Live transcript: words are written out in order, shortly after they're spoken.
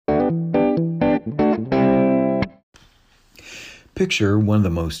Picture one of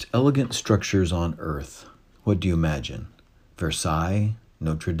the most elegant structures on earth. What do you imagine? Versailles?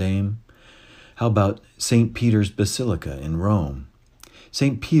 Notre Dame? How about St. Peter's Basilica in Rome?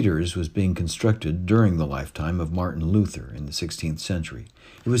 St. Peter's was being constructed during the lifetime of Martin Luther in the 16th century.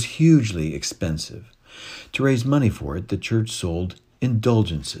 It was hugely expensive. To raise money for it, the church sold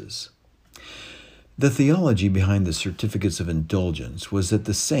indulgences. The theology behind the certificates of indulgence was that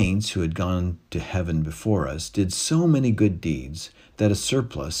the saints who had gone to heaven before us did so many good deeds that a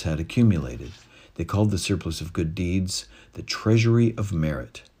surplus had accumulated. They called the surplus of good deeds the treasury of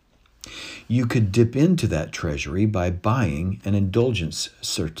merit. You could dip into that treasury by buying an indulgence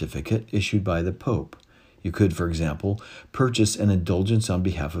certificate issued by the Pope. You could, for example, purchase an indulgence on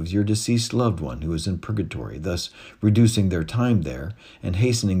behalf of your deceased loved one who is in purgatory, thus reducing their time there and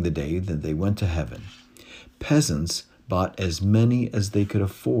hastening the day that they went to heaven. Peasants bought as many as they could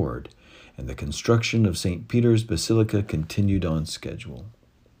afford, and the construction of St. Peter's Basilica continued on schedule.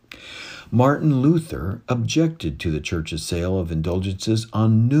 Martin Luther objected to the church's sale of indulgences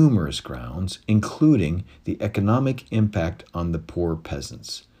on numerous grounds, including the economic impact on the poor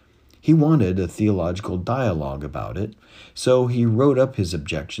peasants. He wanted a theological dialogue about it, so he wrote up his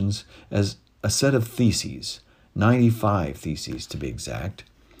objections as a set of theses, 95 theses to be exact.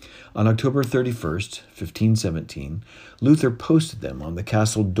 On October 31st, 1517, Luther posted them on the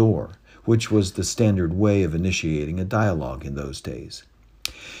castle door, which was the standard way of initiating a dialogue in those days.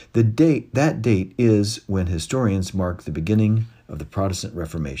 That date is when historians mark the beginning of the Protestant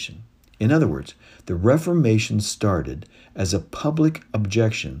Reformation. In other words, the Reformation started as a public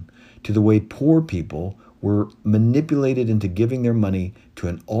objection to the way poor people were manipulated into giving their money to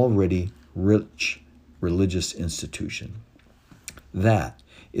an already rich religious institution. That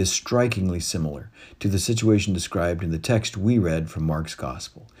is strikingly similar to the situation described in the text we read from Mark's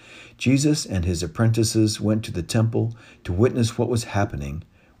Gospel. Jesus and his apprentices went to the temple to witness what was happening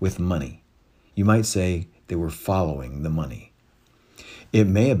with money. You might say they were following the money. It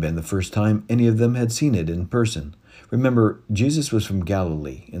may have been the first time any of them had seen it in person. Remember, Jesus was from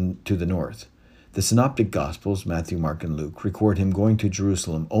Galilee to the north. The Synoptic Gospels, Matthew, Mark, and Luke, record him going to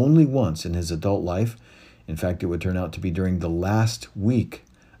Jerusalem only once in his adult life. In fact, it would turn out to be during the last week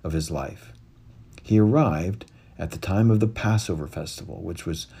of his life. He arrived at the time of the Passover festival,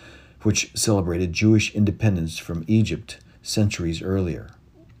 which celebrated Jewish independence from Egypt centuries earlier.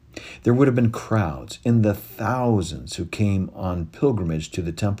 There would have been crowds in the thousands who came on pilgrimage to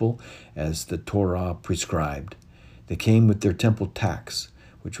the temple as the Torah prescribed. They came with their temple tax,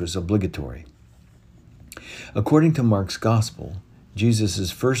 which was obligatory. According to Mark's Gospel,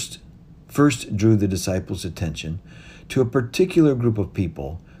 Jesus first drew the disciples' attention to a particular group of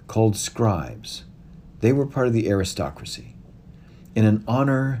people called scribes. They were part of the aristocracy. In an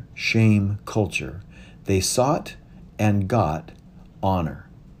honor-shame culture, they sought and got honor.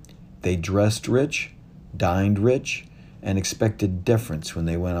 They dressed rich, dined rich, and expected deference when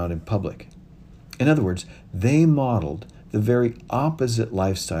they went out in public. In other words, they modeled the very opposite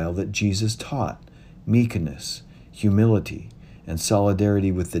lifestyle that Jesus taught: meekness, humility, and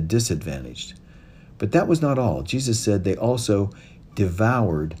solidarity with the disadvantaged. But that was not all. Jesus said they also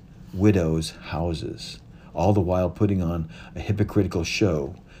devoured widows' houses, all the while putting on a hypocritical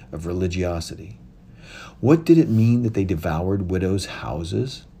show of religiosity. What did it mean that they devoured widows'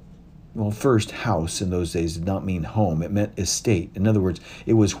 houses? Well, first, house in those days did not mean home. It meant estate. In other words,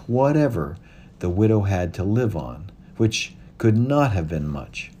 it was whatever the widow had to live on, which could not have been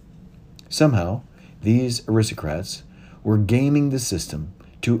much. Somehow, these aristocrats were gaming the system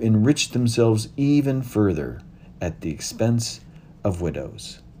to enrich themselves even further at the expense of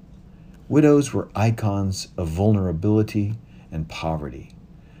widows. Widows were icons of vulnerability and poverty.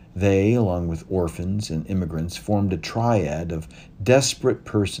 They, along with orphans and immigrants, formed a triad of desperate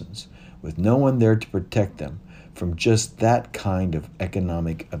persons with no one there to protect them from just that kind of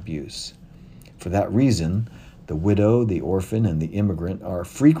economic abuse. For that reason, the widow, the orphan, and the immigrant are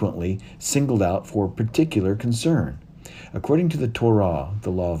frequently singled out for particular concern. According to the Torah, the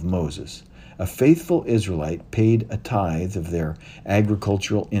law of Moses, a faithful Israelite paid a tithe of their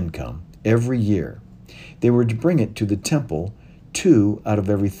agricultural income every year. They were to bring it to the temple 2 out of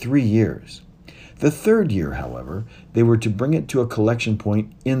every 3 years. The third year, however, they were to bring it to a collection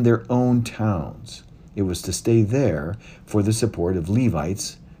point in their own towns. It was to stay there for the support of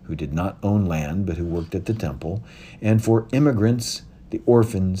Levites, who did not own land but who worked at the temple, and for immigrants, the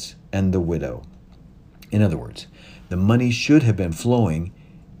orphans, and the widow. In other words, the money should have been flowing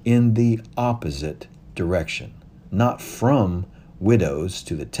in the opposite direction, not from widows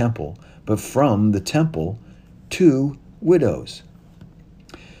to the temple, but from the temple to widows.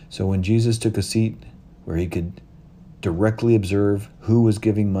 So when Jesus took a seat where he could directly observe who was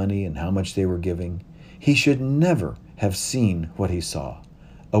giving money and how much they were giving, he should never have seen what he saw: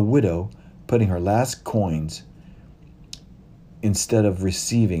 a widow putting her last coins instead of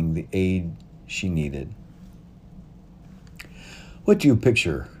receiving the aid she needed. What do you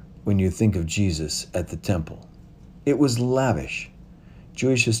picture when you think of Jesus at the temple? It was lavish.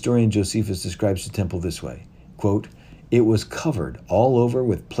 Jewish historian Josephus describes the temple this way, quote, "It was covered all over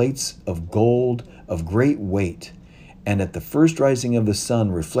with plates of gold of great weight, and at the first rising of the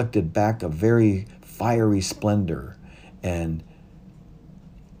sun reflected back a very fiery splendor, and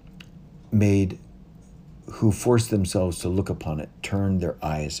made who forced themselves to look upon it turn their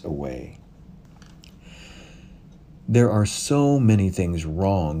eyes away." There are so many things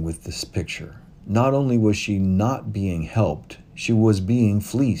wrong with this picture. Not only was she not being helped, she was being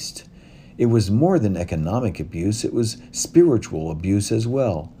fleeced. It was more than economic abuse, it was spiritual abuse as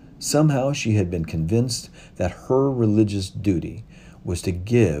well. Somehow she had been convinced that her religious duty was to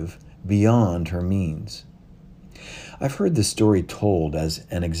give beyond her means. I've heard this story told as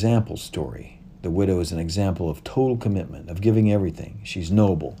an example story. The widow is an example of total commitment, of giving everything. She's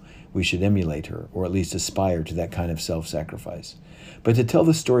noble. We should emulate her, or at least aspire to that kind of self-sacrifice. But to tell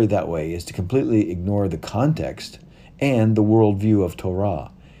the story that way is to completely ignore the context and the worldview of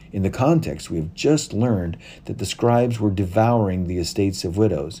Torah. In the context, we have just learned that the scribes were devouring the estates of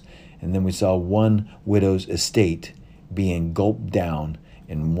widows, and then we saw one widow's estate being gulped down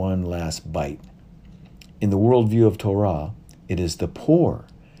in one last bite. In the worldview of Torah, it is the poor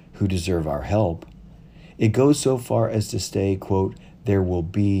who deserve our help. It goes so far as to say, quote, "There will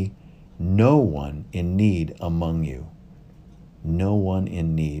be no one in need among you." No one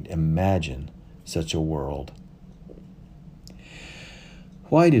in need. Imagine such a world.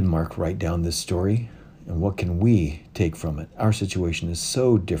 Why did Mark write down this story? And what can we take from it? Our situation is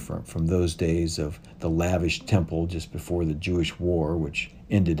so different from those days of the lavish temple just before the Jewish war, which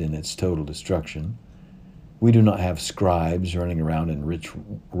ended in its total destruction. We do not have scribes running around in rich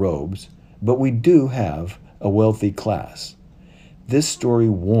robes, but we do have a wealthy class. This story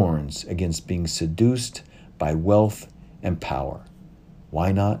warns against being seduced by wealth and power.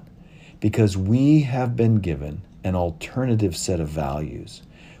 Why not? Because we have been given an alternative set of values.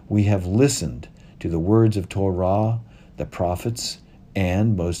 We have listened to the words of Torah, the prophets,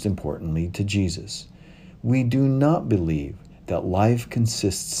 and most importantly, to Jesus. We do not believe that life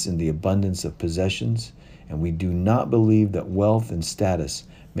consists in the abundance of possessions, and we do not believe that wealth and status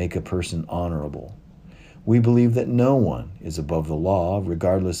make a person honorable. We believe that no one is above the law,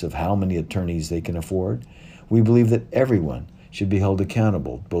 regardless of how many attorneys they can afford. We believe that everyone should be held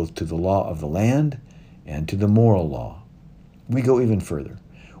accountable, both to the law of the land and to the moral law. We go even further.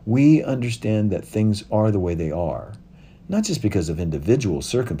 We understand that things are the way they are, not just because of individual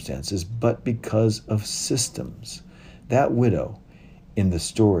circumstances, but because of systems. That widow in the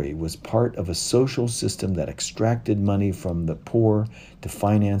story was part of a social system that extracted money from the poor to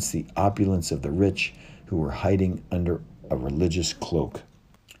finance the opulence of the rich who were hiding under a religious cloak.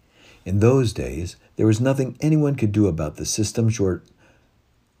 In those days, there was nothing anyone could do about the system short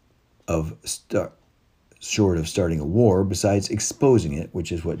of starting a war besides exposing it,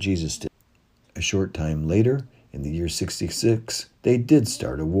 which is what Jesus did. A short time later, in the year 66, they did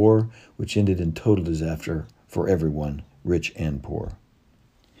start a war, which ended in total disaster for everyone, rich and poor.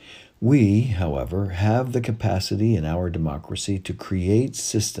 We, however, have the capacity in our democracy to create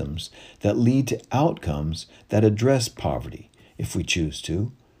systems that lead to outcomes that address poverty, if we choose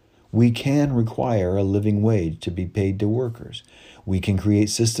to. We can require a living wage to be paid to workers. We can create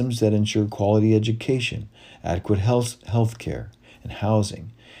systems that ensure quality education, adequate health care, and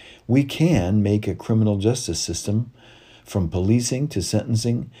housing. We can make a criminal justice system, from policing to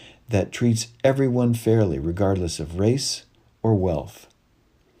sentencing, that treats everyone fairly, regardless of race or wealth.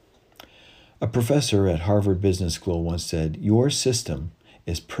 A professor at Harvard Business School once said, "Your system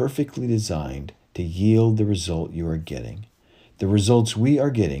is perfectly designed to yield the result you are getting. The results we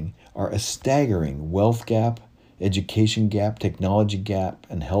are getting are a staggering wealth gap, education gap, technology gap,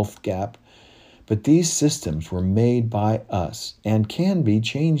 and health gap. But these systems were made by us and can be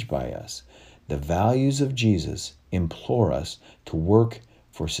changed by us. The values of Jesus implore us to work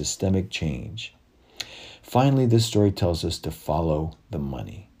for systemic change." Finally, this story tells us to follow the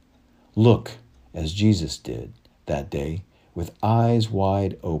money. Look, as Jesus did that day, with eyes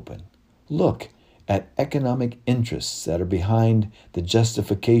wide open. Look at economic interests that are behind the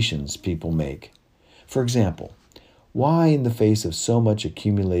justifications people make. For example, why, in the face of so much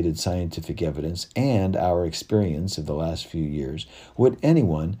accumulated scientific evidence and our experience of the last few years, would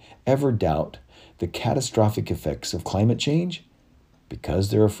anyone ever doubt the catastrophic effects of climate change? Because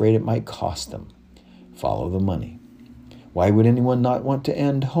they're afraid it might cost them. Follow the money. Why would anyone not want to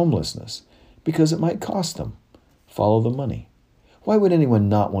end homelessness? Because it might cost them. Follow the money. Why would anyone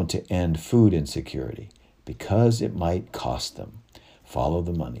not want to end food insecurity? Because it might cost them. Follow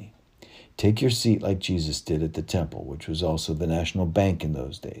the money. Take your seat like Jesus did at the temple, which was also the national bank in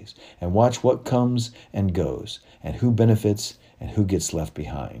those days, and watch what comes and goes, and who benefits and who gets left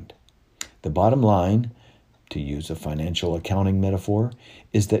behind. The bottom line, to use a financial accounting metaphor,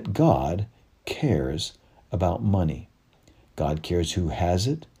 is that God cares about money. God cares who has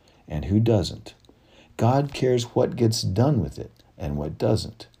it and who doesn't. God cares what gets done with it and what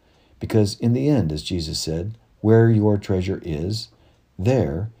doesn't. Because in the end, as Jesus said, where your treasure is,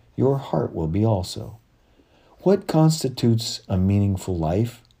 there your heart will be also. What constitutes a meaningful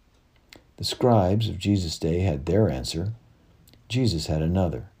life? The scribes of Jesus' day had their answer. Jesus had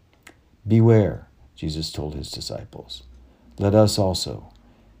another. Beware, Jesus told his disciples. Let us also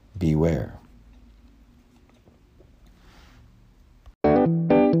beware.